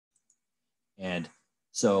And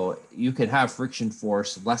so you could have friction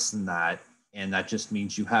force less than that, and that just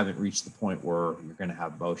means you haven't reached the point where you're going to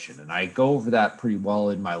have motion. And I go over that pretty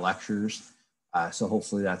well in my lectures. So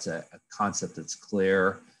hopefully that's a concept that's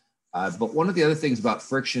clear. But one of the other things about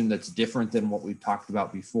friction that's different than what we've talked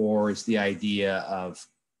about before is the idea of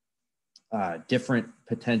different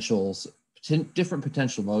potential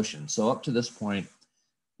motions. So up to this point,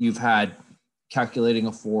 you've had calculating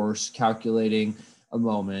a force, calculating a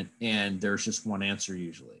moment, and there's just one answer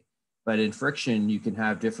usually. But in friction, you can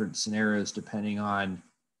have different scenarios depending on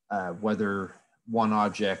whether one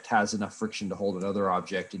object has enough friction to hold another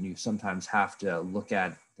object, and you sometimes have to look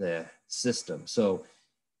at the system. So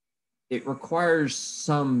it requires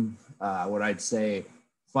some, what I'd say,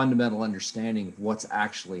 fundamental understanding of what's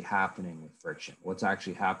actually happening with friction, what's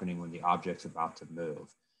actually happening when the object's about to move,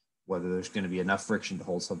 whether there's going to be enough friction to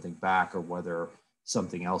hold something back or whether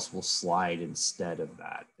something else will slide instead of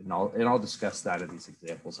that. And I'll discuss that in these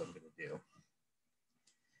examples I'm going to do.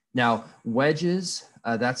 Now, wedges,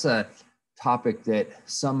 that's a topic that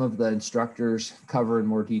some of the instructors cover in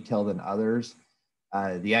more detail than others.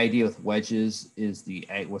 The idea with wedges is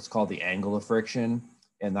what's called the angle of friction.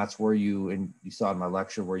 And that's where you saw in my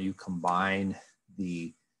lecture where you combine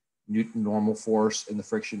the Newton normal force and the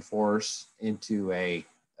friction force into a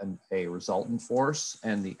resultant force,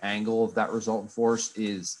 and the angle of that resultant force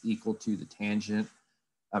is equal to the tangent,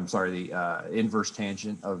 the inverse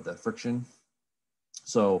tangent of the friction.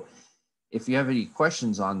 So if you have any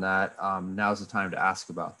questions on that, now's the time to ask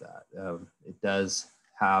about that. It does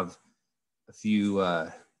have a few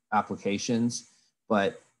applications,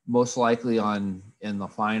 but most likely in the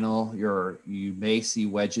final, you may see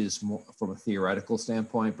wedges more from a theoretical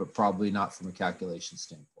standpoint, but probably not from a calculation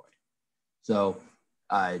standpoint. So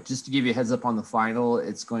just to give you a heads up on the final,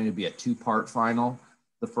 it's going to be a 2-part final.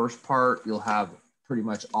 The first part, you'll have pretty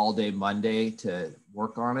much all day Monday to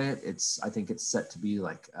work on it. I think it's set to be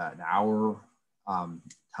like an hour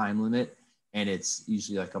time limit, and it's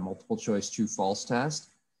usually like a multiple choice true false test.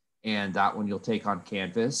 And that one you'll take on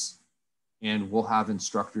Canvas, and we'll have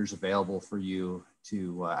instructors available for you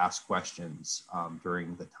to ask questions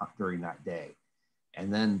during that day.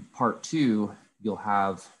 And then part 2, you'll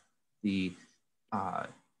have the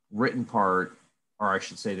written part, or I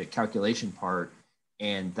should say the calculation part,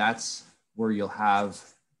 and that's where you'll have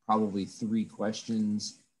probably 3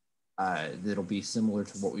 questions that'll be similar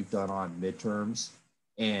to what we've done on midterms,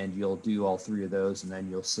 and you'll do all 3 of those, and then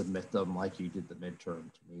you'll submit them like you did the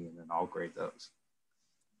midterm to me, and then I'll grade those.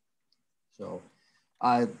 So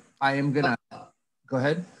I am gonna go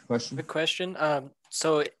ahead. Question. Good question.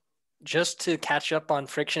 So just to catch up on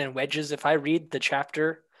friction and wedges, if I read the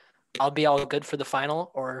chapter, I'll be all good for the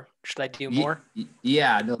final, or should I do more?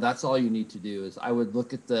 Yeah, no, that's all you need to do is I would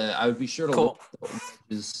be sure to look at the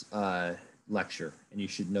wedges lecture, and you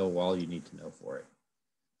should know all you need to know for it.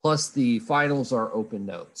 Plus the finals are open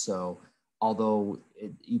notes. So although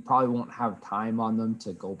you probably won't have time on them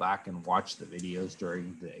to go back and watch the videos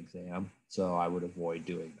during the exam. So I would avoid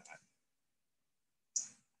doing that.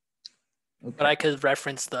 Okay. But I could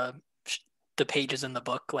reference the pages in the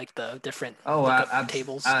book, like the different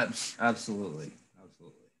tables. Absolutely.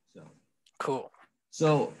 So cool.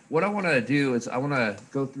 So what I want to do is I want to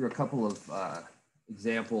go through a couple of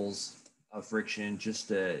examples of friction,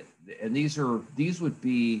 and these would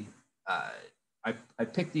be I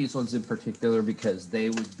picked these ones in particular because they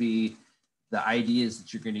would be the ideas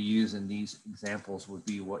that you're going to use in these examples would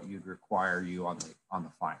be what you'd require you on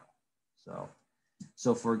the final.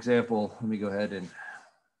 So for example, let me go ahead and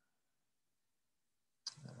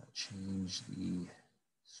change the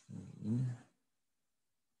screen.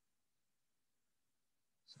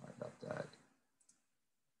 Sorry about that.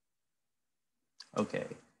 Okay,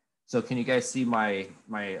 so can you guys see my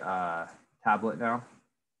tablet now?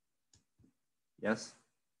 Yes?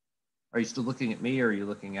 Are you still looking at me, or are you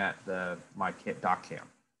looking at my doc cam?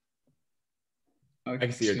 I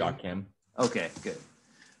can see your doc cam. Okay, good.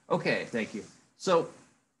 Okay, thank you. So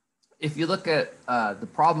if you look at the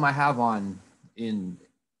problem I have on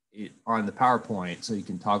the PowerPoint, so you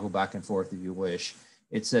can toggle back and forth if you wish,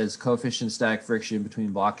 it says coefficient of static friction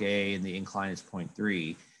between block A and the incline is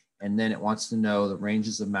 0.3. And then it wants to know the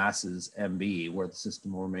ranges of masses MB where the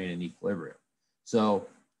system will remain in equilibrium. So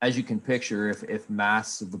as you can picture, if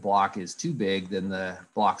mass of the block is too big, then the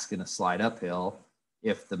block's going to slide uphill.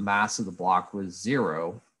 If the mass of the block was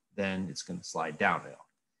 0, then it's going to slide downhill.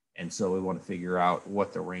 And so we want to figure out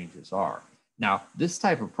what the ranges are. Now, this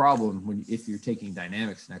type of problem, if you're taking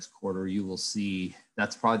dynamics next quarter, you will see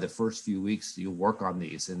that's probably the first few weeks you'll work on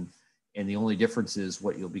these. And the only difference is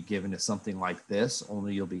what you'll be given is something like this,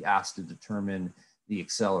 only you'll be asked to determine the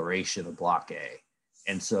acceleration of block A.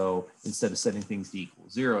 And so instead of setting things to equal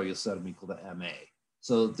 0, you'll set them equal to MA.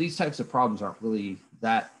 So these types of problems aren't really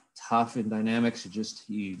that tough in dynamics.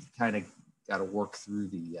 You kind of got to work through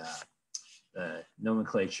the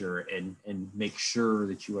nomenclature and make sure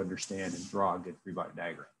that you understand and draw a good free body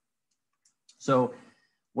diagram. So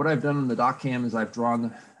what I've done in the DocCam is I've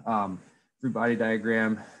drawn the free body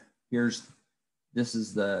diagram. This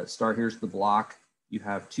is the start, here's the block. You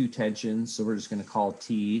have two tensions, so we're just going to call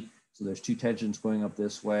T. So there's two tensions going up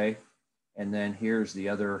this way. And then here's the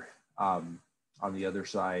other, on the other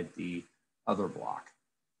side, the other block,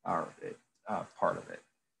 or part of it.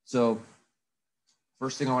 So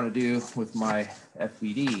first thing I want to do with my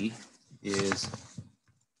FBD is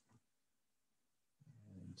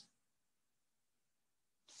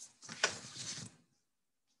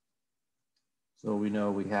so we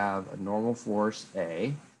know we have a normal force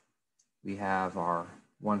A. We have our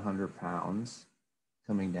 100 pounds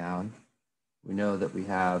coming down. We know that we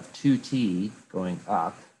have 2T going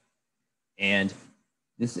up. And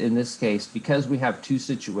in this case, because we have two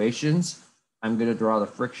situations, I'm going to draw the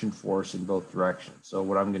friction force in both directions. So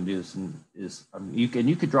what I'm going to do is you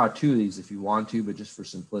could draw two of these if you want to, but just for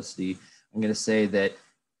simplicity, I'm going to say that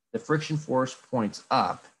the friction force points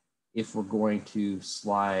up if we're going to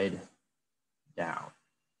slide down.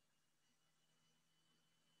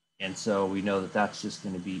 And so we know that that's just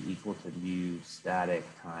going to be equal to mu static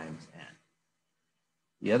times n.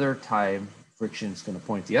 The other time friction is going to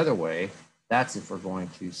point the other way, that's if we're going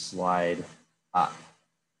to slide up.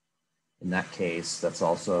 In that case, that's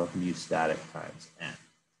also mu static times n.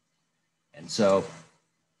 And so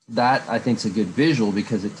that I think is a good visual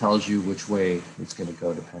because it tells you which way it's going to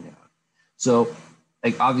go depending on. So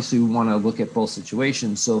like obviously we want to look at both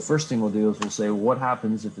situations. So first thing we'll do is we'll say, well, what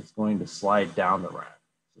happens if it's going to slide down the ramp?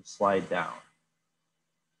 So slide down.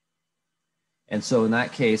 And so in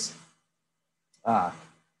that case,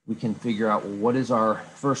 we can figure out, well, what's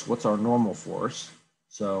our normal force?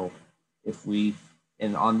 So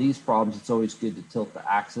and on these problems, it's always good to tilt the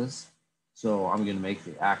axis. So I'm going to make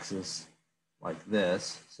the axis like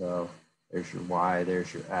this. So there's your Y,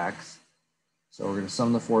 there's your X. So we're going to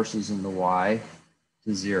sum the forces in the Y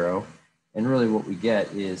to 0. And really what we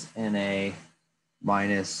get is NA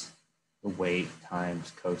minus the weight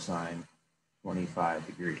times cosine 25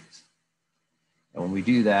 degrees. And when we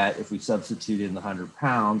do that, if we substitute in the 100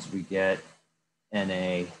 pounds, we get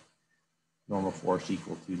NA normal force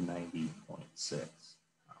equal to 90.6.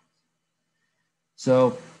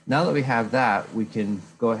 So now that we have that, we can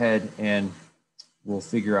go ahead and we'll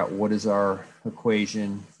figure out what is our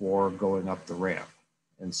equation for going up the ramp.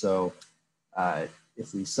 And so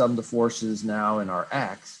if we sum the forces now in our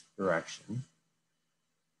X direction,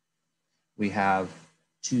 we have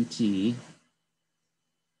 2T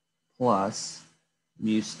plus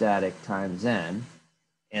mu static times n.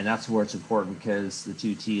 And that's where it's important because the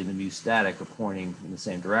 2T and the mu static are pointing in the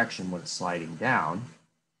same direction when it's sliding down.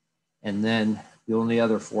 And then the only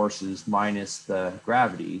other force is minus the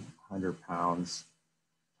gravity, 100 pounds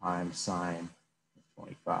times sine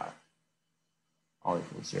 25, all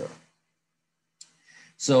equals 0.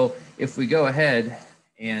 So if we go ahead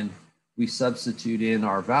and we substitute in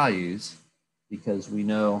our values, because we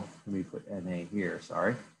know, let me put NA here,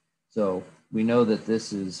 sorry. So we know that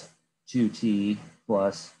this is 2T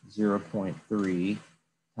plus 0.3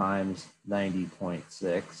 times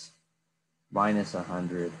 90.6 minus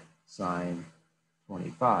 100 sine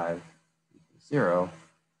 25 equals 0.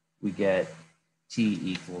 We get T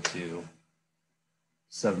equal to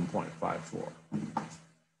 7.54.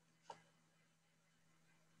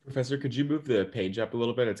 Professor, could you move the page up a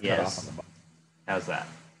little bit? It's cut off on the bottom. How's that?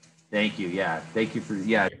 Thank you. Yeah. Thank you for,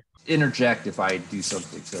 interject if I do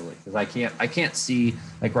something silly because I can't see,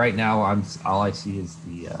 like right now all I see is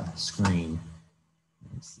the screen.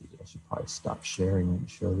 Let's see, I should probably stop sharing and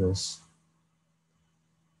show this.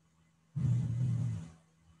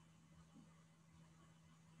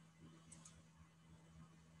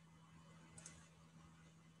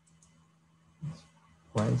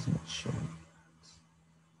 Why isn't it showing?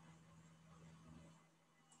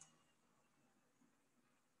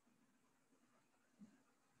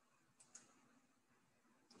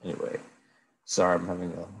 Anyway, sorry, I'm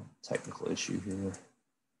having a technical issue here.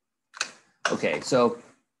 Okay, so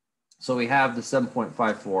we have the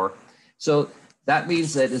 7.54. So that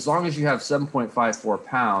means that as long as you have 7.54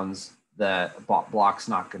 pounds, the block's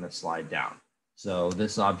not going to slide down. So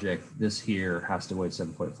this object, this here, has to weigh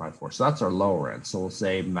 7.54. So that's our lower end. So we'll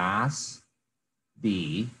say mass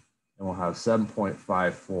B, and we'll have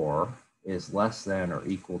 7.54 is less than or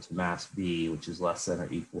equal to mass B, which is less than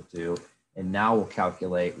or equal to. And now we'll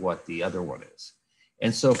calculate what the other one is.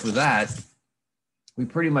 And so for that, we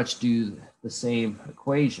pretty much do the same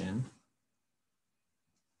equation.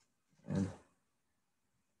 And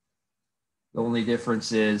the only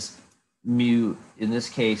difference is mu, in this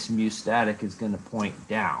case, mu static is going to point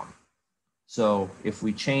down. So if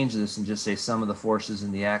we change this and just say sum of the forces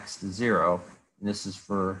in the x to 0, and this is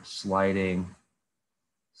for slide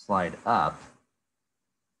up,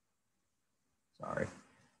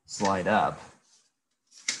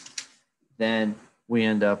 then we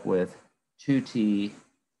end up with 2t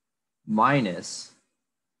minus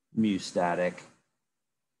mu static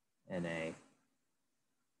NA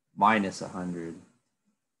minus 100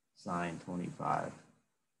 sine 25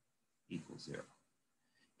 equals 0.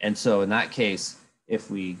 And so in that case, if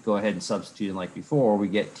we go ahead and substitute in like before, we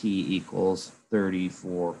get t equals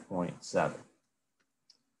 34.7.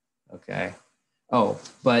 Okay. Oh,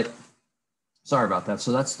 but sorry about that.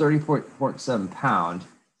 So that's 30.7 pound,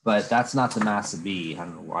 but that's not the mass of B. I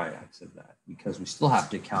don't know why I said that, because we still have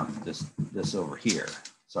to count this over here.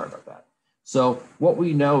 Sorry about that. So what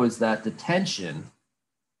we know is that the tension,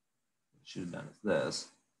 should have done is this,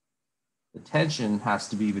 the tension has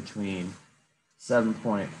to be between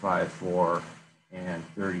 7.54 and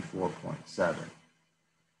 34.7.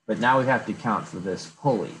 But now we have to count for this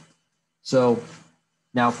pulley. So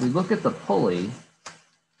now if we look at the pulley,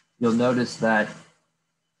 you'll notice that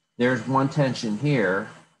there's one tension here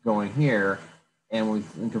going here, and when we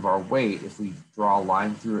think of our weight, if we draw a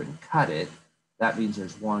line through it and cut it, that means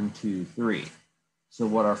there's 1, 2, 3. So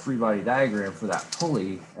what our free body diagram for that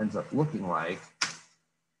pulley ends up looking like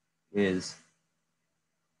is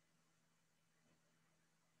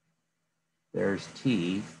there's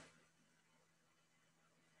T,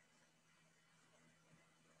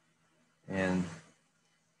 and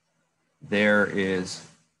there is.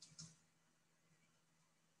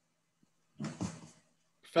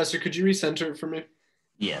 Professor, could you recenter it for me?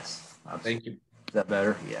 Yes. Thank you. Is that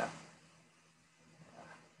better? Yeah.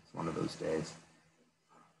 It's one of those days.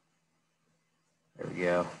 There we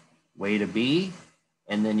go. Weight of B,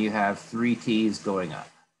 and then you have 3 T's going up.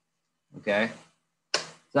 Okay?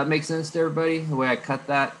 Does that make sense to everybody, the way I cut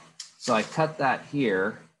that? So I cut that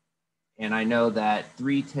here, and I know that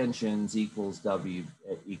 3 tensions equals W,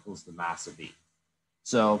 equals the mass of B.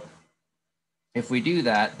 So if we do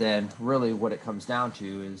that, then really what it comes down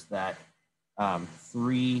to is that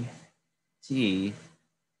 3T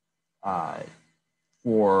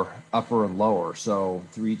for upper and lower. So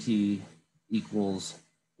 3T equals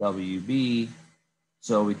WB.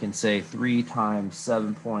 So we can say 3 times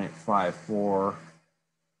 7.54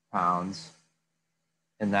 pounds,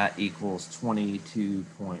 and that equals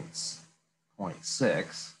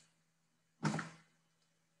 22.6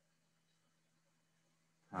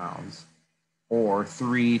 pounds, or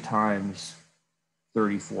 3 times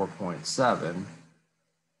 34.7,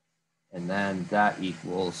 and then that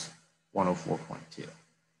equals 104.2.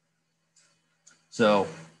 So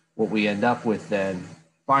what we end up with then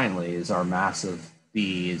finally is our mass of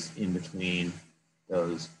B is in between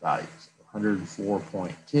those values,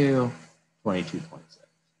 104.2, 22.6.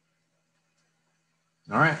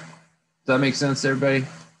 All right, does that make sense to everybody?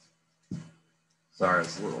 Sorry,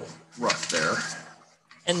 it's a little rough there.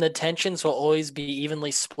 And the tensions will always be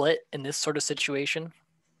evenly split in this sort of situation?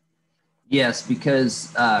 Yes,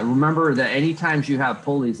 because remember that any times you have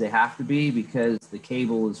pulleys, they have to be, because the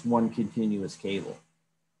cable is one continuous cable,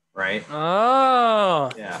 right? Oh.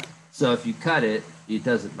 Yeah. So if you cut it, it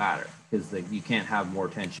doesn't matter, because you can't have more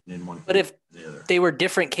tension in one. But if than the other. they were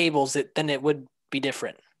different cables, then it would be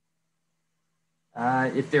different.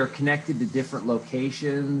 If they're connected to different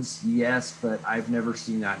locations, yes, but I've never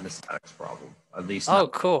seen that in a statics problem. At least. Oh,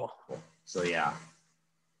 cool. So yeah.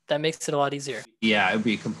 That makes it a lot easier. Yeah, it would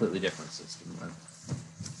be a completely different system then.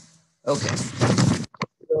 Okay.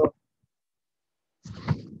 So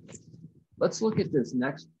let's look at this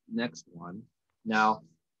next one. Now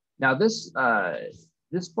this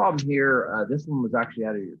this problem here, this one was actually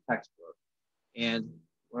out of your textbook. And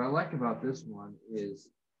what I like about this one is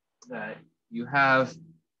that you can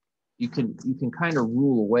kind of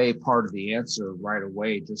rule away part of the answer right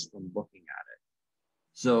away just from looking at it.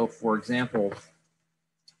 So for example,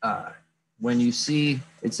 when you see,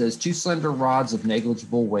 it says 2 slender rods of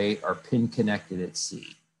negligible weight are pin connected at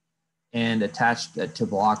C and attached to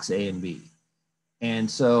blocks A and B.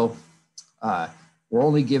 And so we're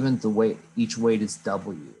only given the weight, each weight is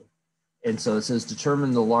W. And so it says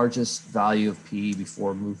determine the largest value of P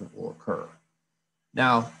before movement will occur.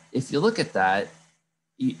 Now, if you look at that,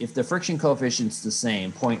 if the friction coefficient's the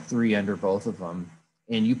same, 0.3 under both of them,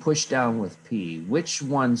 and you push down with P, which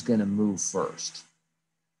one's gonna move first?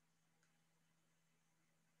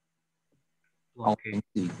 all things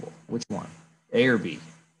equal. Which one? A or B?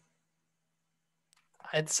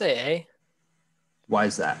 I'd say A. Why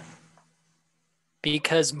is that?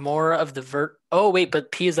 Because more of the oh wait,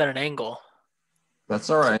 but P is at an angle. That's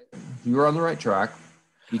all right. You were on the right track.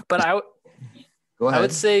 But Go ahead. I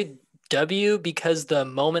would say W because the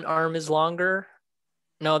moment arm is longer.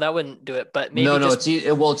 No, that wouldn't do it. But maybe no, just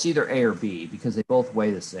it's either A or B because they both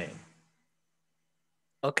weigh the same.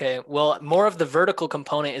 okay. Well, more of the vertical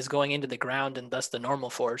component is going into the ground and thus the normal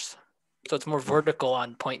force. So it's more vertical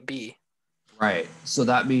on point B. Right. So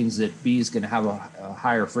that means that B is going to have a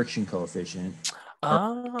higher friction coefficient.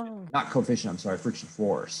 Oh. Not coefficient, I'm sorry, friction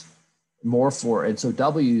force. More for, and so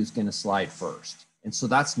W is going to slide first. And so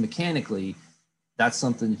that's mechanically, that's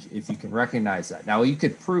something if you can recognize that. Now we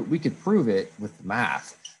could prove it with the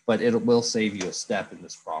math, but it will save you a step in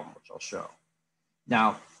this problem, which I'll show.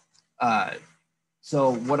 Now,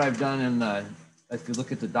 so what I've done if you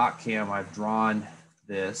look at the dot cam, I've drawn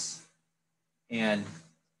this. And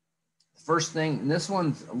the first thing, and this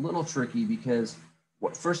one's a little tricky because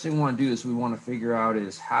first thing we want to do is we want to figure out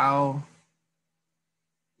is how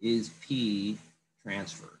is P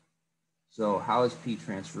transferred? So how is P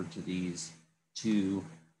transferred to these two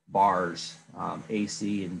bars,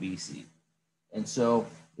 AC and BC? And so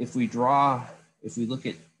if we look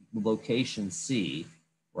at location C,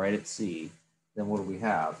 right at C, then what do we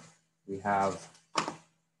have? We have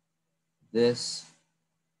this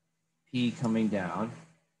P coming down,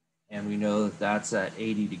 and we know that that's at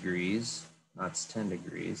 80 degrees, that's 10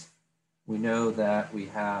 degrees. We know that we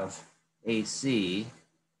have AC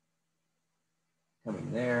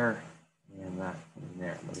coming there, and that coming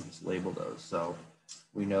there. Let me just label those. So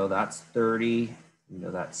we know that's 30, we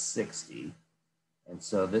know that's 60. And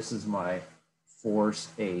so this is my force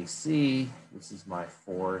AC, this is my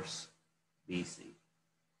force BC.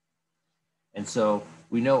 And so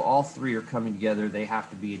we know all three are coming together. They have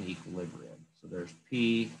to be in equilibrium. So there's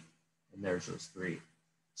P, and there's those three.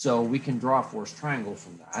 So we can draw a force triangle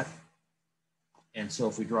from that. And so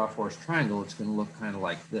if we draw a force triangle, it's going to look kind of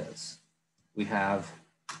like this. We have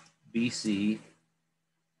BC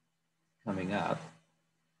coming up,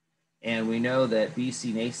 and we know that BC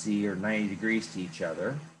and AC are 90 degrees to each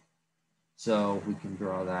other. So we can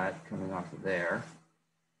draw that coming off of there.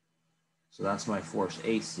 So that's my force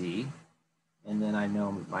AC. And then I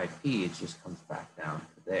know my P, it just comes back down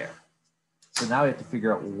to there. So now we have to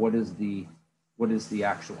figure out what is the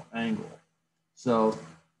actual angle. So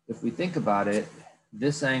if we think about it,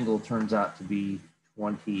 this angle turns out to be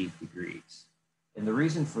 20 degrees. And the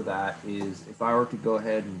reason for that is if I were to go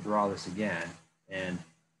ahead and draw this again, and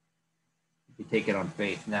you could take it on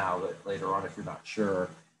faith now, but later on, if you're not sure,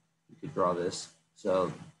 you could draw this.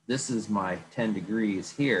 So this is my 10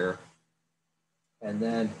 degrees here. And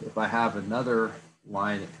then if I have another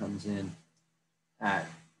line that comes in at,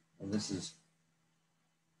 and let's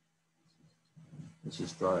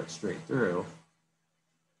just draw it straight through.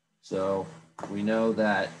 So we know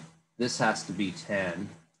that this has to be 10,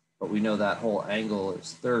 but we know that whole angle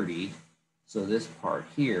is 30. So this part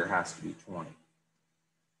here has to be 20.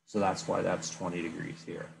 So that's why that's 20 degrees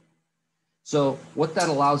here. So what that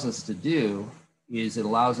allows us to do is it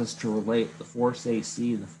allows us to relate the force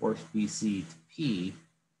AC and the force BC to P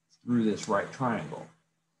through this right triangle.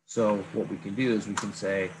 So what we can do is we can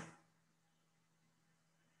say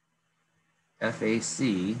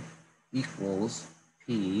FAC equals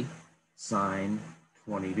P sine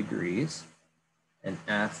 20 degrees, and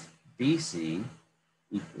FBC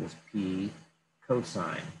equals P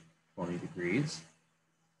cosine 20 degrees.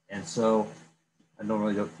 And so I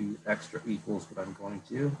normally don't do extra equals, but I'm going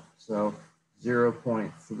to. So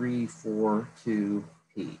 0.342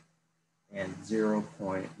 P and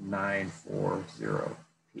 0.940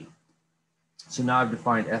 P. So now I've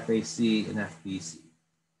defined FAC and FBC.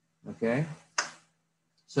 Okay.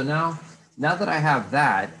 So now that I have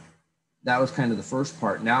that was kind of the first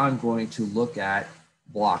part. Now I'm going to look at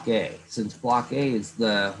block A. Since block A is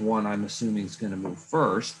the one I'm assuming is going to move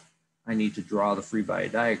first, I need to draw the free body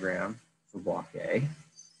diagram for block A.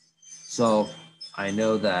 So I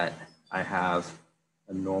know that I have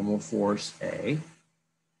a normal force A.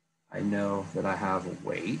 I know that I have a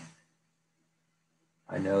weight.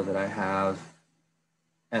 I know that I have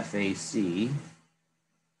FAC.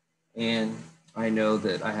 And I know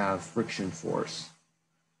that I have friction force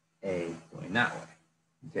A going that way.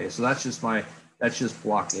 Okay, so that's just block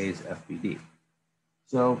A's FBD.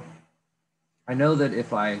 So I know that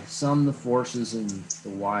if I sum the forces in the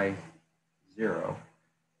Y0,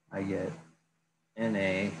 I get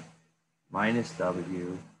NA minus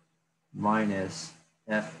W minus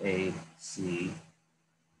FAC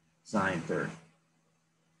sine 30.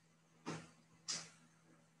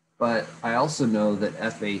 but I also know that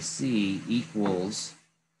FAC equals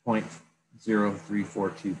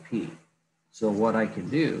 0.0342P. So what I can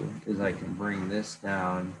do is I can bring this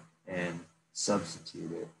down and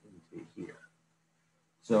substitute it into here.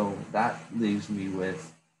 So that leaves me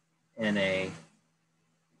with NA,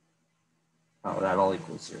 oh, that all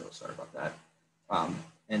equals 0, sorry about that.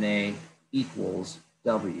 NA equals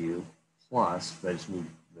W plus, but I just moved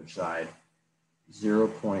to the other side,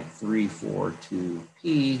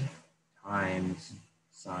 0.342P times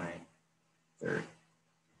sine 30.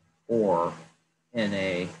 Or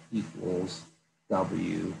NA equals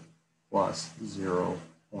W plus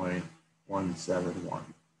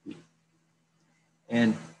 0.171P.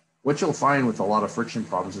 And what you'll find with a lot of friction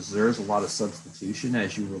problems is there is a lot of substitution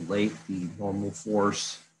as you relate the normal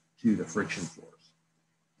force to the friction force.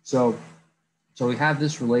 So we have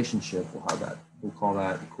this relationship, we'll call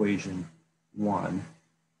that equation 1.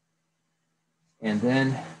 And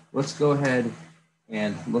then let's go ahead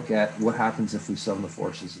and look at what happens if we sum the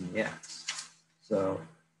forces in the x. So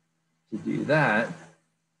to do that,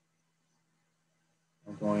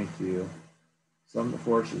 I'm going to sum the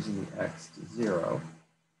forces in the x to 0.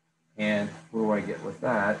 And what do I get with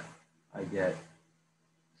that? I get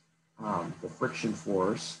the friction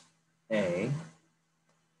force, A,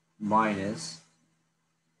 minus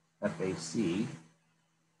FAC,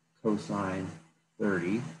 cosine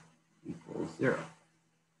 30 equals 0.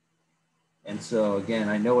 And so again,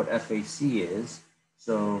 I know what FAC is.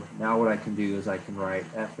 So now what I can do is I can write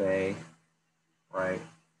FA, right,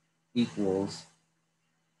 equals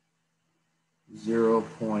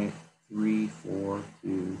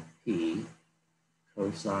 0.342P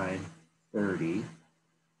cosine 30.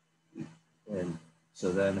 And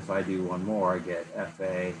so then if I do one more, I get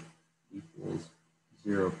FA equals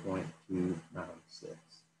 0.296.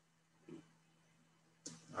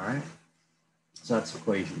 All right, so that's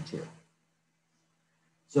equation 2.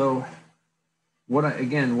 So what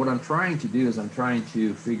I'm trying to do is I'm trying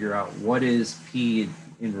to figure out what is P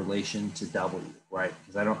in relation to W, right?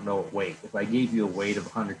 Because I don't know what weight. If I gave you a weight of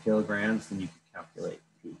 100 kilograms, then you can calculate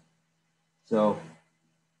P. So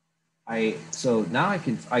now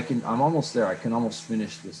I'm almost there. I can almost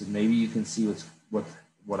finish this, and maybe you can see what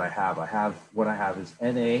I have. What I have is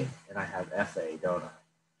NA and I have FA, don't I?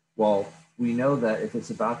 Well, we know that if it's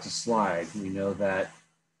about to slide, we know that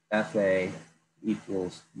FA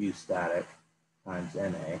equals mu static times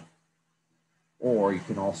NA, or you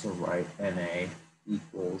can also write NA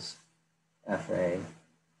equals FA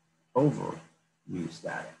over mu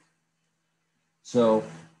static. So,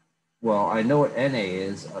 well, I know what NA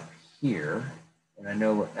is up here, and I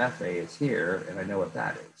know what FA is here, and I know what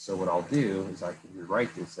that is. So what I'll do is I can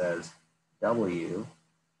rewrite this as W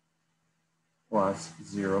plus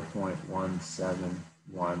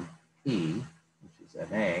 0.171P, which is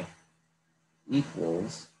NA,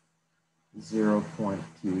 equals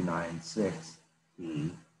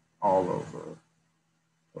 0.296P all over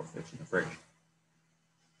coefficient of friction.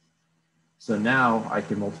 So now I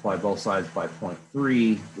can multiply both sides by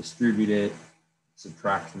 0.3, distribute it,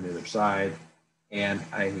 subtract from the other side, and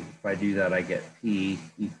if I do that, I get P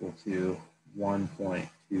equal to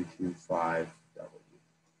 1.225W.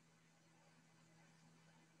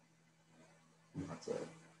 That's it.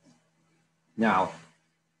 Now,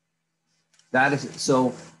 that is,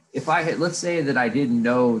 so if I had, let's say that I didn't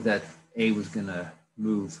know that A was going to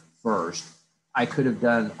move first, I could have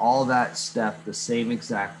done all that step the same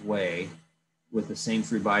exact way with the same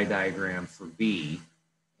free body diagram for B.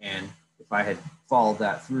 And if I had followed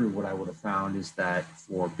that through, what I would have found is that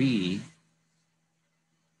for B,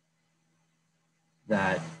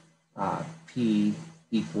 that P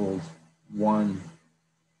equals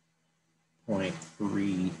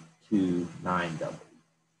 1.329W.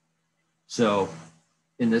 So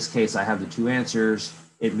in this case, I have the two answers.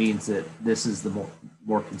 It means that this is the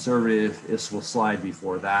more conservative. This will slide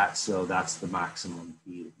before that. So that's the maximum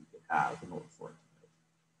P that you could have in order for it to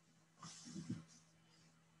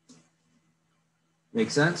move.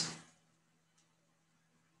 Make sense?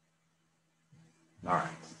 All right.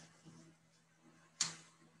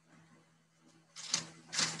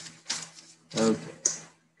 Okay,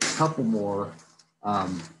 a couple more,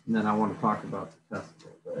 and then I want to talk about the test a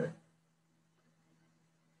little bit.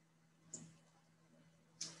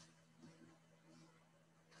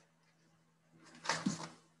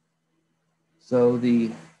 So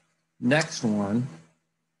the next one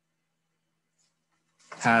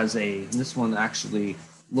has this one actually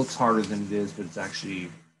looks harder than it is, but it's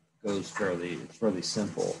actually it's fairly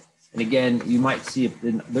simple. And again, you might see it.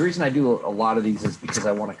 The reason I do a lot of these is because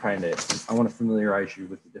I want to familiarize you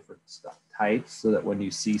with the different types, so that when you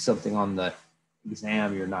see something on the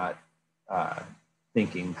exam, you're not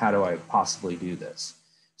thinking, how do I possibly do this?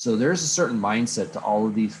 So there's a certain mindset to all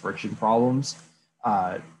of these friction problems.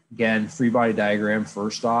 Again, free body diagram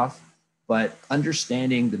first off, but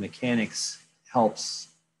understanding the mechanics helps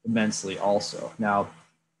immensely also. Now,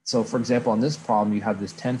 so for example, on this problem, you have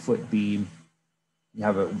this 10-foot beam, you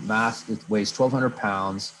have a mass that weighs 1,200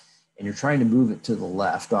 pounds, and you're trying to move it to the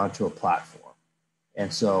left onto a platform.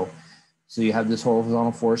 And so you have this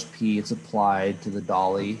horizontal force P, it's applied to the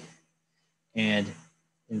dolly, and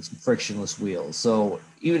it's frictionless wheels. So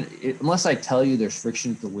unless I tell you there's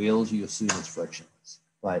friction at the wheels, you assume it's frictionless.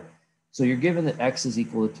 But so you're given that X is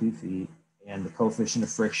equal to 2 feet, and the coefficient of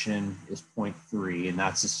friction is 0.3, and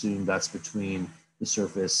that's assumed that's between the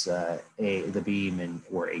surface the beam and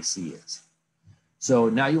where AC is. So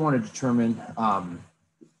now you want to determine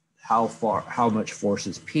how much force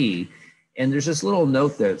is P, and there's this little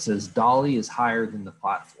note there that says dolly is higher than the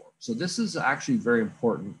platform. So this is actually very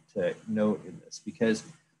important to note in this, because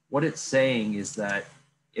what it's saying is that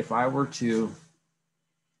if I were to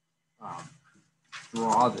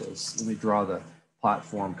draw this, let me draw the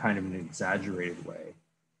platform kind of in an exaggerated way.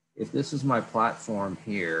 If this is my platform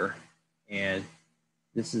here, and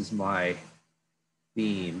this is my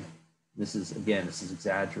beam, this is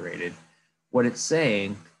exaggerated. What it's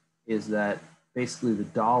saying is that basically the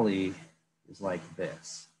dolly is like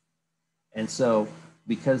this. And so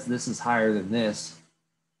because this is higher than this,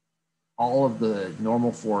 all of the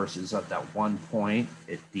normal force is at that one point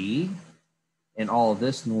at D, and all of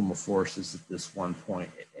this normal force is at this one point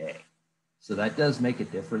at A. So that does make a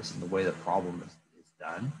difference in the way the problem is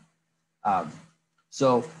done.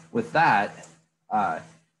 So with that,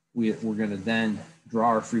 we're going to then draw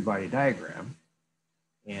our free body diagram.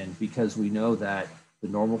 And because we know that the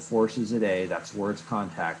normal force is at A, that's where it's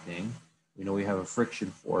contacting. We know we have a friction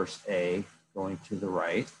force A going to the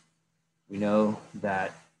right. We know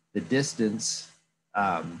that the distance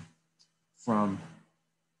from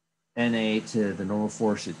NA to the normal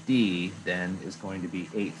force at D then is going to be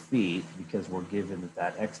 8 feet, because we're given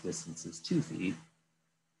that X distance is 2 feet.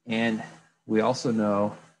 And we also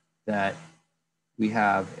know that we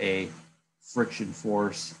have a friction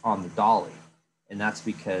force on the dolly. And that's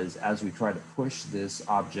because as we try to push this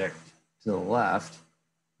object to the left,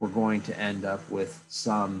 we're going to end up with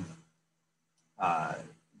some,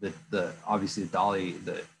 obviously the dolly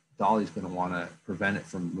is going to want to prevent it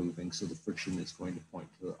from moving, so the friction is going to point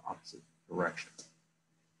to the opposite direction.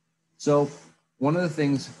 So one of the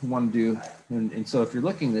things we want to do, and so if you're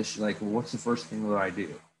looking at this, you're like, well, what's the first thing that I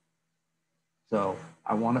do? So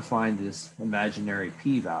I want to find this imaginary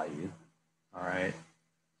P value, all right?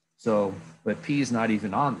 So, but P is not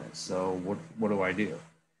even on this, so what do I do?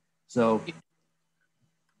 So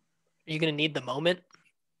are you going to need the moment?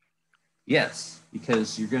 Yes,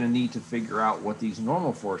 because you're going to need to figure out what these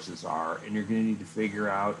normal forces are, and you're going to need to figure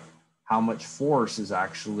out how much force is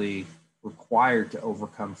actually required to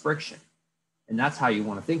overcome friction. And that's how you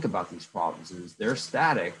want to think about these problems, is they're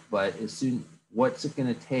static, but what's it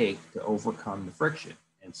going to take to overcome the friction?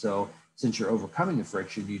 And so since you're overcoming the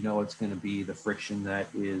friction, you know it's going to be the friction that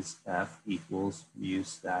is F equals mu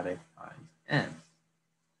static times N.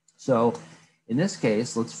 So in this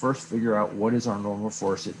case, let's first figure out what is our normal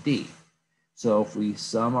force at D. So if we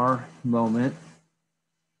sum our moment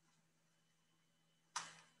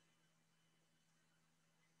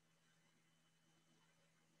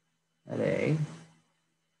at A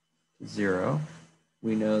to 0,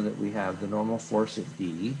 we know that we have the normal force at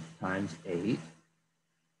D times 8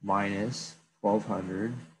 minus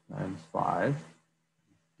 1,200 times 5,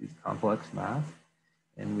 do complex math,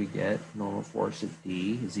 and we get normal force at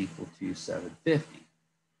D is equal to 750.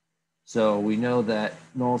 So we know that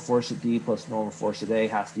normal force at D plus normal force at A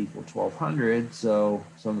has to equal 1,200. So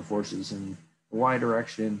some of the forces in the y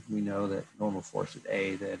direction, we know that normal force at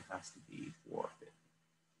A then has to be 450.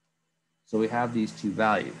 So we have these two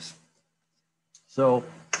values. So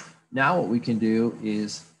now what we can do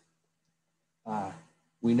is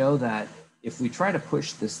we know that if we try to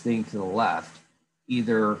push this thing to the left,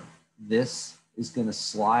 either this is going to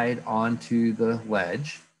slide onto the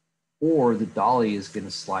ledge, or the dolly is going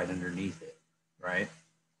to slide underneath it, right?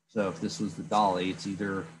 So if this was the dolly, it's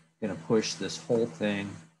either going to push this whole thing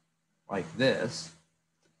like this,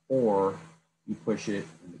 or you push it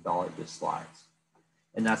and the dolly just slides.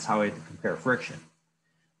 And that's how I have to compare friction.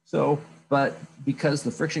 So, but because the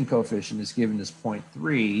friction coefficient is given as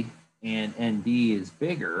 0.3 and ND is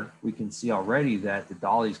bigger, we can see already that the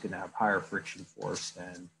dolly is going to have higher friction force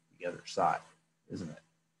than the other side, isn't it?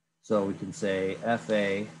 So we can say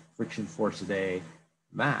FA, friction force at A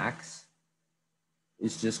max,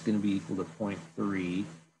 is just going to be equal to 0.3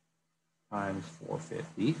 times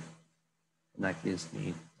 450, and that gives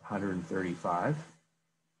me 135.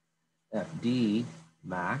 FD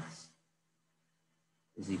max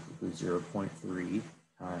is equal to 0.3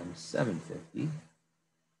 times 750.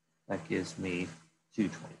 That gives me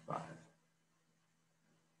 225.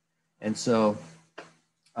 And so,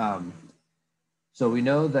 so we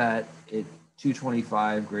know that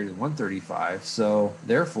 225 greater than 135. So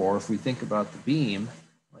therefore, if we think about the beam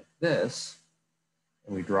like this,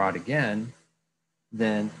 and we draw it again,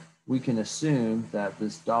 then we can assume that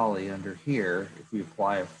this dolly under here, if we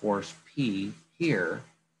apply a force P here,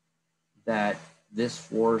 that this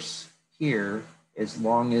force here, as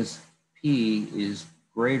long as P is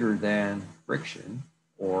greater than friction,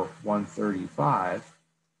 or 135,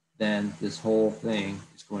 then this whole thing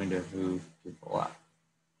is going to move to the left.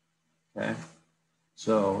 Okay?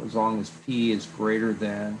 So as long as P is greater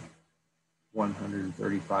than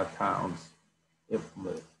 135 pounds, it will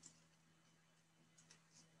move.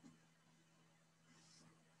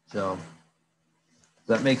 So,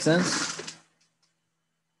 does that make sense?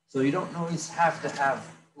 So you don't always have to have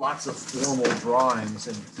lots of formal drawings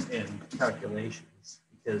and calculations,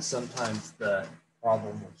 because sometimes the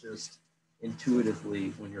problem will just intuitively,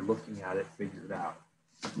 when you're looking at it, figure it out.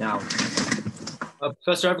 Now,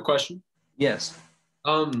 Professor, I have a question. yes.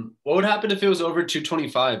 What would happen if it was over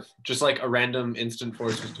 225? Just like a random instant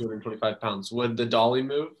force was 225 pounds. Would the dolly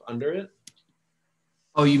move under it?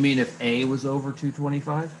 Oh, you mean if A was over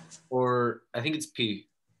 225? Or I think it's P.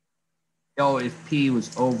 Oh, if P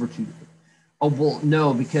was over 2. Oh, well,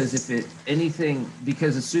 no, because if it anything,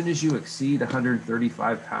 because as soon as you exceed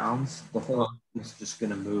 135 pounds, the whole thing is just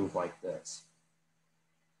going to move like this,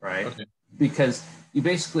 right? Okay. Because you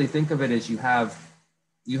basically think of it as you have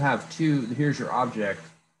two, here's your object.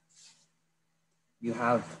 You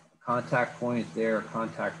have a contact point there,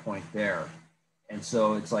 contact point there. And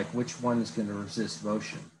so it's like, which one is going to resist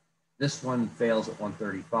motion? This one fails at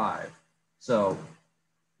 135. So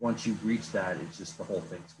once you reach that, it's just the whole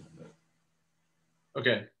thing's going to move.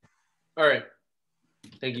 Okay. All right.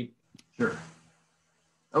 Thank you. Sure.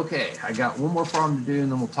 Okay, I got one more problem to do, and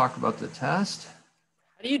then we'll talk about the test.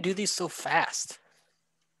 How do you do these so fast?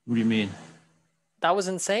 What do you mean? That was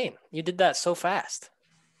insane. You did that so fast.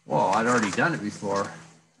 Well, I'd already done it before.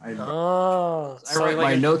 I write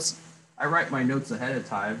my notes. I write my notes ahead of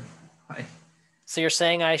time. So you're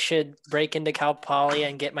saying I should break into Cal Poly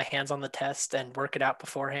and get my hands on the test and work it out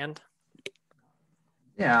beforehand?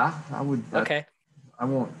 Yeah, I would. Okay. I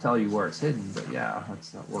won't tell you where it's hidden, but yeah,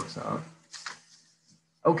 that works out.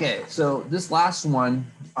 Okay, so this last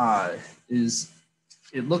one is,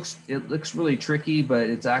 it looks really tricky, but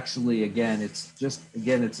it's actually, again, it's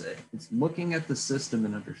looking at the system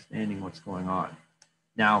and understanding what's going on.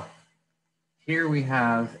 Now, here we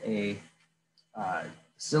have a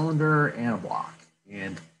cylinder and a block,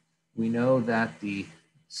 and we know that the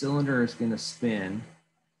cylinder is going to spin,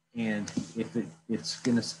 and if it's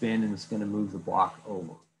going to spin and it's going to move the block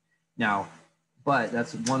over. Now, but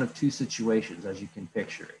that's one of two situations, as you can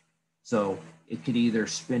picture it. So it could either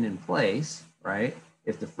spin in place, right?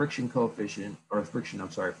 If the friction coefficient, or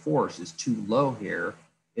force is too low here,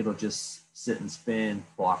 it'll just sit and spin,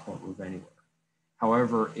 block won't move anywhere.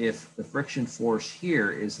 However, if the friction force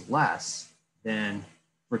here is less than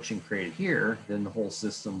friction created here, then the whole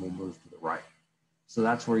system will move to the right. So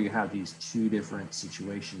that's where you have these two different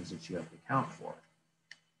situations that you have to account for.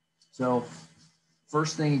 So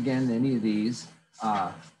first thing, again, any of these,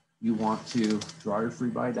 you want to draw your free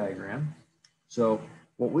body diagram. So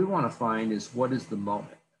what we want to find is, what is the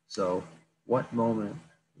moment? So what moment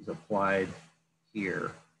is applied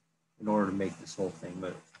here in order to make this whole thing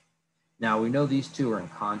move? Now we know these two are in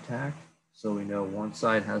contact, so we know one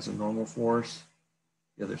side has a normal force,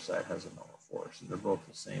 the other side has a normal force, and they're both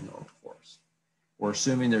the same normal force. We're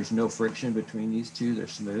assuming there's no friction between these two, they're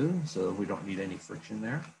smooth, so we don't need any friction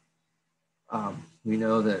there. We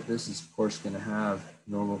know that this is, of course, going to have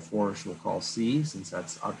normal force we'll call C, since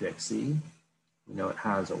that's object C. We know it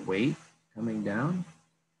has a weight coming down.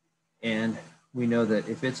 And we know that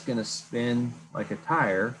if it's going to spin like a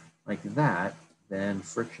tire, like that, then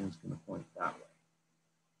friction is going to point that way.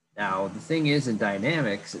 Now, the thing is, in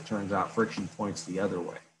dynamics, it turns out friction points the other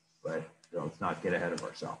way, but let's not get ahead of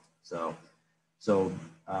ourselves. So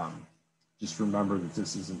just remember that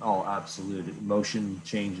this isn't all absolute. Motion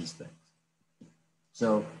changes things.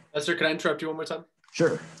 So, Esther, can I interrupt you one more time?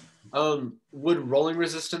 Sure. Would rolling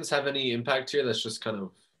resistance have any impact here? That's just kind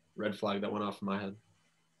of red flag that went off in my head.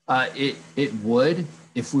 It would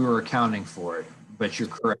if we were accounting for it, but you're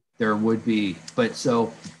correct. There would be, but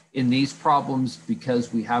so in these problems,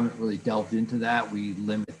 because we haven't really delved into that, we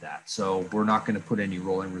limit that. So we're not going to put any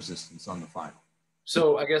rolling resistance on the final.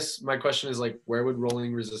 So I guess my question is like, where would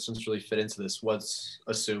rolling resistance really fit into this? What's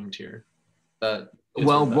assumed here?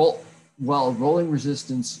 Rolling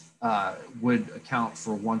resistance would account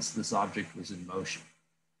for once this object was in motion.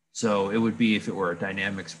 So it would be if it were a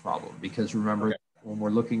dynamics problem, because remember, when we're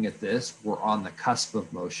looking at this, we're on the cusp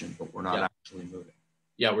of motion, but we're not actually moving.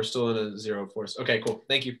 Yeah, we're still in a zero force. Okay, cool.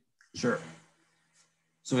 Thank you. Sure.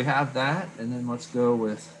 So we have that, and then let's go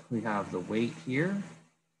with, we have the weight here.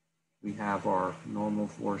 We have our normal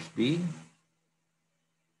force B,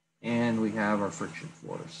 and we have our friction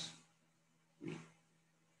force B.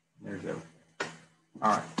 There's everything.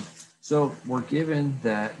 All right. So we're given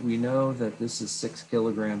that we know that this is 6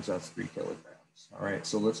 kilograms, that's 3 kilograms. All right.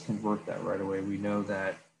 So let's convert that right away. We know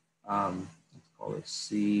that, let's call it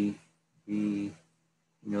C, B.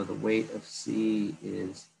 We know the weight of C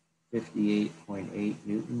is 58.8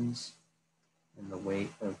 newtons, and the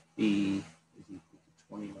weight of B is equal to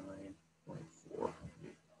 29.4 newtons.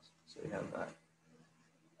 So we have that.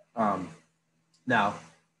 Now,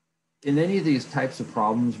 in any of these types of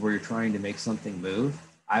problems where you're trying to make something move,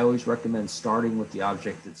 I always recommend starting with the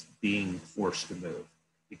object that's being forced to move.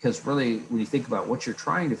 Because really, when you think about what you're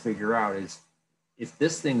trying to figure out is, if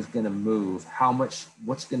this thing's going to move, how much,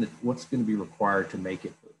 what's going to be required to make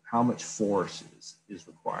it move? How much force is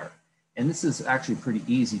required? And this is actually pretty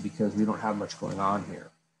easy because we don't have much going on here.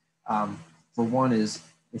 For one is,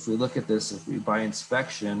 if we look at this, if we by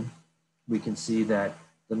inspection, we can see that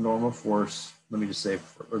the normal force, let me just say,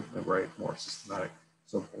 right, more systematic.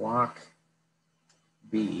 So block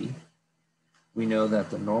B, we know that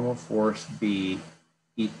the normal force B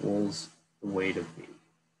equals the weight of B.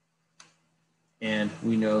 And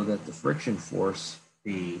we know that the friction force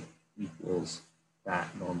B equals that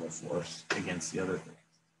normal force against the other thing.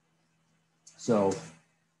 So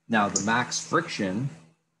now the max friction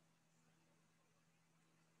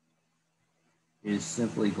is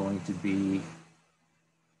simply going to be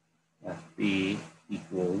FB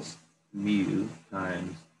equals mu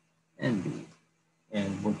times NB.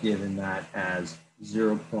 And we're given that as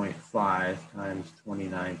 0.5 times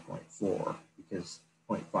 29.4 because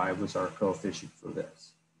 0.5 was our coefficient for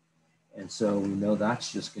this. And so we know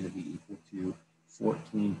that's just going to be equal to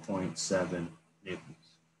 14.7 newtons.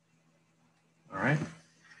 All right.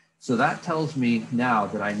 So that tells me now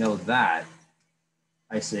that I know that,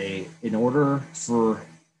 I say in order for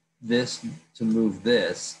this to move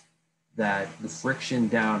this, that the friction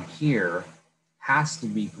down here has to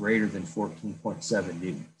be greater than 14.7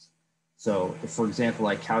 newtons. So if, for example,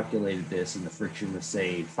 I calculated this and the friction was,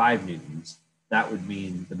 say, 5 newtons, that would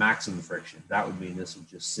mean the maximum friction. That would mean this would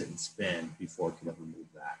just sit and spin before it could ever move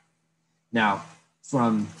that. Now,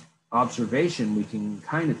 from observation, we can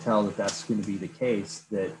kind of tell that that's going to be the case,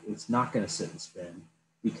 that it's not going to sit and spin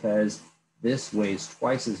because this weighs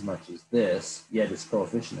twice as much as this, yet its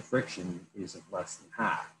coefficient of friction isn't less than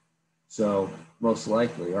half. So most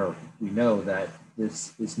likely, or we know that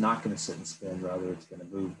this is not going to sit and spin, rather it's going to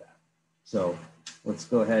move that. So let's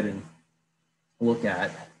go ahead and look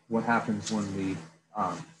at what happens when we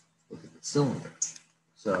look at the cylinder.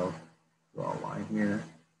 So draw a line here.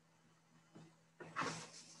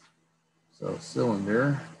 So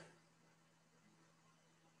cylinder,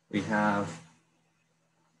 we have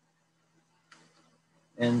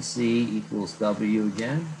NC equals W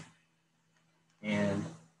again. And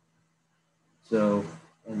so,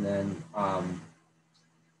 and then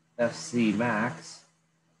FC max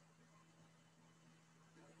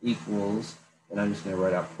equals, and I'm just going to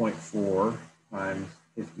write out 0.4 times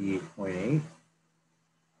 58.8,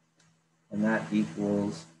 and that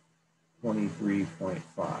equals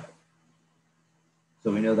 23.5.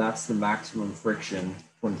 So we know that's the maximum friction,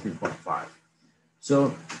 23.5.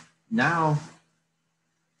 So now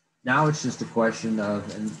it's just a question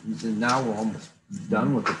of, and now we're almost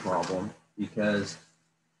done with the problem, because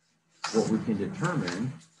what we can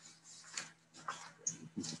determine,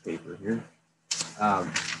 piece of paper here,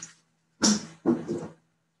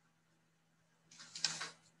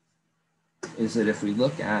 is that if we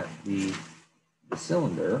look at the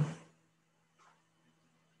cylinder,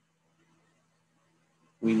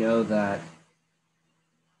 we know that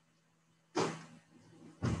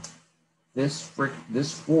this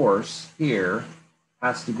force here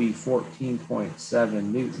has to be 14.7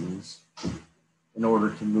 newtons in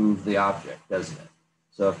order to move the object, doesn't it?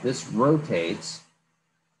 So if this rotates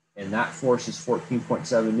and that force is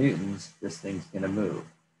 14.7 newtons, this thing's going to move.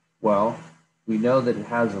 Well, we know that it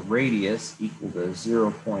has a radius equal to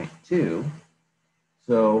 0.2. So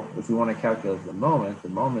So if we want to calculate the moment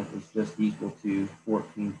is just equal to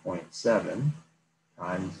 14.7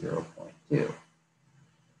 times 0.2.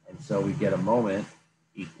 And so we get a moment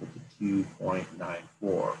equal to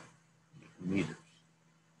 2.94 meters.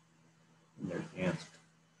 And there's the answer.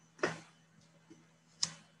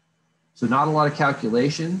 So not a lot of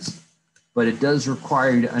calculations, but it does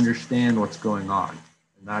require you to understand what's going on.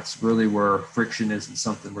 And that's really where friction isn't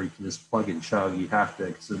something where you can just plug and chug. You have to,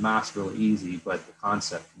 because the math's really easy, but the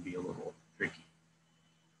concept can be a little tricky.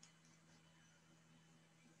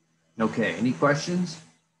 Okay, any questions?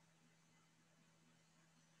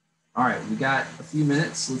 All right, we got a few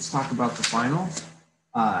minutes. Let's talk about the final.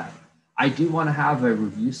 I do want to have a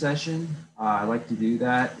review session. I like to do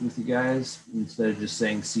that with you guys instead of just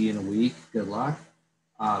saying see you in a week. Good luck.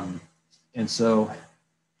 And so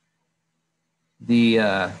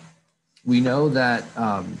we know that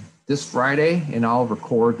this Friday, and I'll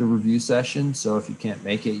record the review session. So if you can't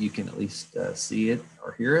make it, you can at least see it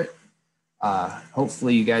or hear it.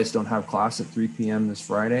 Hopefully you guys don't have class at 3 p.m. this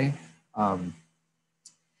Friday.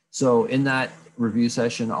 So in that review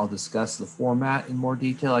session, I'll discuss the format in more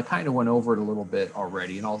detail. I kind of went over it a little bit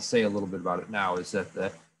already, and I'll say a little bit about it now, is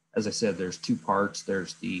that as I said, there's two parts.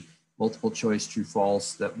 There's the multiple choice true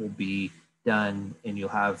false that will be done, and you'll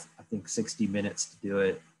have, I think, 60 minutes to do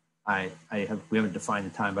it. We haven't defined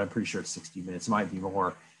the time, but I'm pretty sure it's 60 minutes. It might be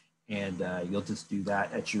more. And you'll just do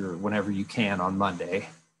that at whenever you can on Monday.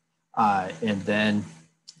 And then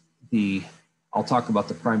I'll talk about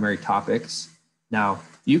the primary topics. Now,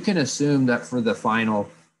 you can assume that for the final,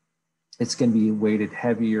 it's going to be weighted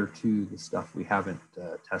heavier to the stuff we haven't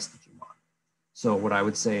tested you on. So what I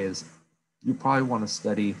would say is you probably want to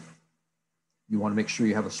study, you want to make sure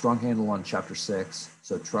you have a strong handle on chapter 6.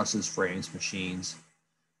 So trusses, frames, machines,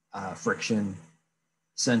 friction,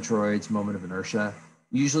 centroids, moment of inertia.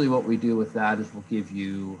 Usually what we do with that is we'll give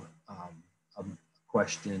you a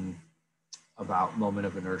question about moment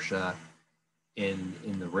of inertia in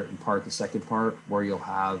the written part, the second part, where you'll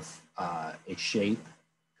have a shape,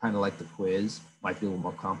 kind of like the quiz. Might be a little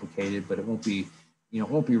more complicated, but it won't be, it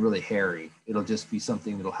won't be really hairy. It'll just be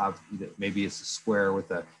something that'll have, maybe it's a square with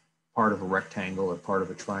a part of a rectangle or part of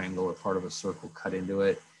a triangle or part of a circle cut into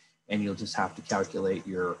it. And you'll just have to calculate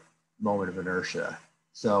your moment of inertia.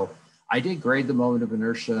 So I did grade the moment of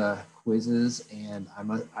inertia quizzes, and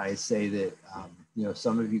I say that,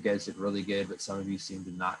 some of you guys did really good, but some of you seem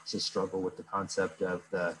to struggle with the concept of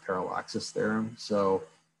the parallaxis theorem. So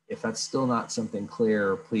if that's still not something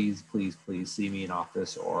clear, please, please, please see me in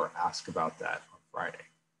office or ask about that on Friday.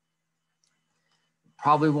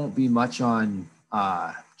 Probably won't be much on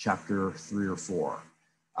chapter 3 or 4.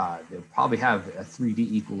 They'll probably have a 3D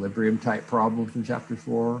equilibrium type problem from chapter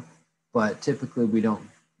 4, but typically we don't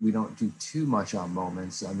do too much on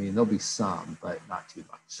moments. I mean, there'll be some, but not too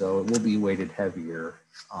much. So it will be weighted heavier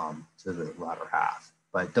to the latter half.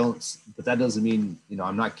 But that doesn't mean,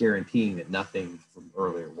 I'm not guaranteeing that nothing from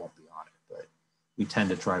earlier won't be on it, but we tend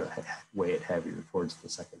to try to weigh it heavier towards the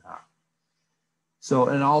second half. So,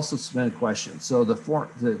 and also submit a question. So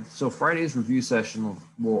so Friday's review session,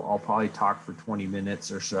 I'll probably talk for 20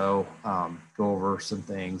 minutes or so, go over some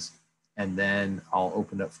things, and then I'll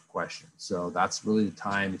open up for questions. So that's really the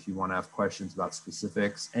time if you want to have questions about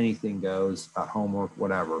specifics, anything goes, about homework,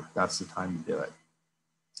 whatever, that's the time to do it.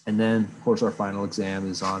 And then, of course, our final exam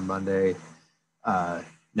is on Monday,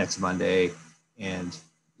 next Monday, and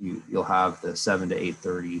you'll have the 7 to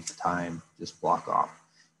 8:30 time, just block off.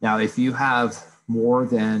 Now, if you have more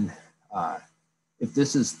than, if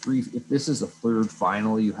this is a third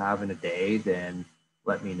final you have in a day, then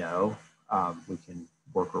let me know. We can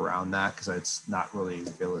work around that because it's not really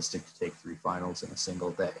realistic to take 3 finals in a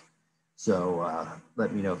single day. So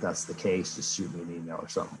let me know if that's the case. Just shoot me an email or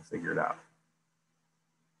something. We'll figure it out.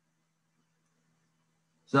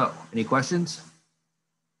 So, any questions?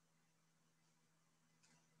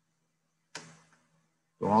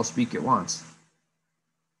 Don't all speak at once.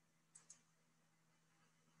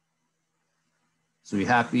 So you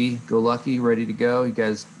happy, go lucky, ready to go? You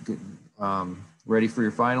guys ready for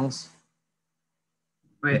your finals?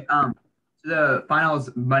 Wait, so the final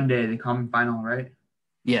is Monday, the common final, right?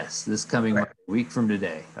 Yes, this coming Right. week from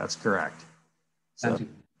today. That's correct.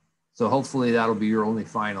 So hopefully that'll be your only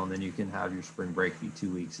final, and then you can have your spring break be 2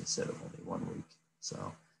 weeks instead of only 1 week.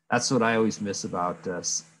 So that's what I always miss about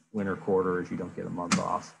winter quarter, is you don't get a month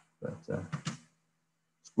off. But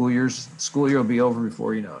school year will be over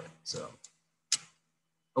before you know it. So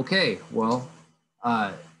okay, well,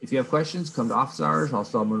 if you have questions, come to office hours. I'll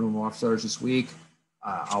start my normal office hours this week.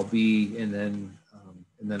 I'll be, and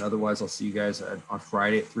then otherwise I'll see you guys on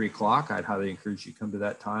Friday at 3 o'clock. I'd highly encourage you to come to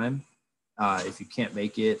that time. If you can't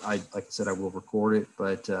make it, like I said, I will record it,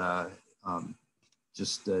 but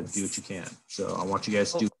just do what you can. So I want you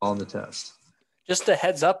guys to do well on the test. Just a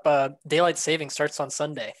heads up, daylight saving starts on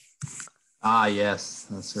Sunday. Ah, yes,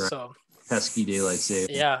 that's right. So pesky daylight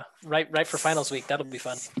saving. yeah, right for finals week. That'll be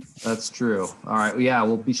fun. That's true. All right. Well, yeah.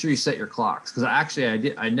 Well, be sure you set your clocks, because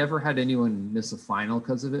actually I never had anyone miss a final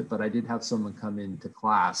because of it, but I did have someone come into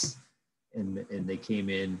class and they came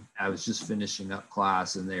in. I was just finishing up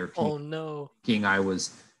class and they were thinking I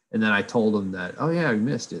was, and then I told them that, oh yeah, you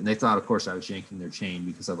missed it. And they thought, of course, I was yanking their chain,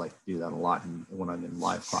 because I like to do that a lot when I'm in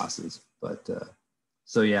live classes. But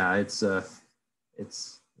so yeah, it's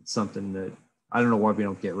something that I don't know why we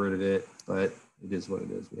don't get rid of it, but it is what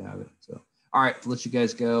it is. We have it. So, all right, let you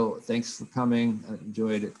guys go. Thanks for coming. I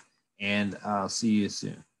enjoyed it, and I'll see you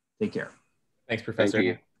soon. Take care. Thanks, Professor. Thank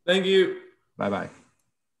you. Thank you. Bye-bye.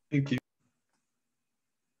 Thank you.